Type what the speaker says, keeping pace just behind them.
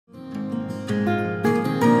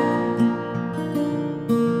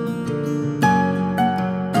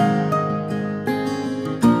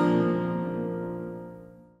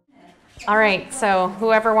All right, so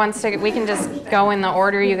whoever wants to, we can just go in the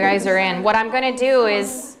order you guys are in. What I'm going to do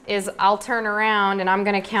is I'll turn around and I'm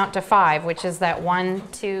going to count to 5, which is that 1,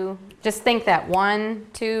 2, just think that 1,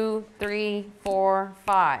 2, 3, 4,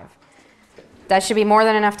 5. That should be more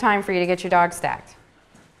than enough time for you to get your dog stacked,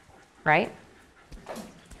 right?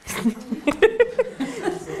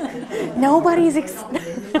 Nobody's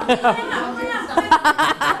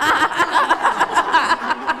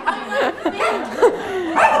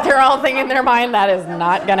They're all thinking in their mind that is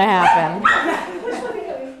not going to happen.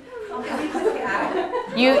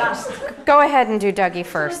 You go ahead and do Dougie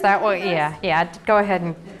first. That will, yeah, go ahead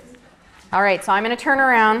and. All right, so I'm going to turn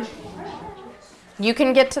around. You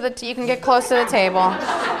can get close to the table. All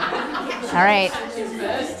right.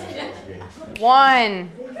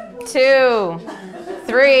 1, 2,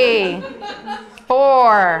 3,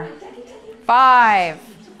 4, 5.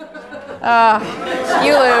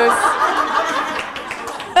 You lose.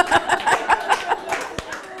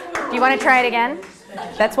 Do you want to try it again?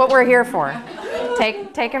 That's what we're here for.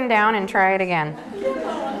 Take him down and try it again.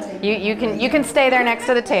 You can stay there next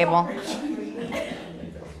to the table.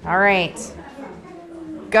 All right.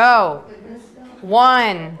 Go.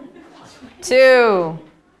 1, 2,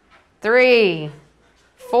 3,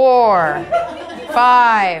 4,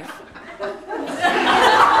 5.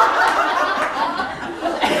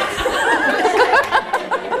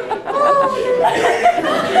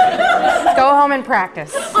 Go home and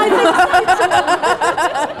practice. I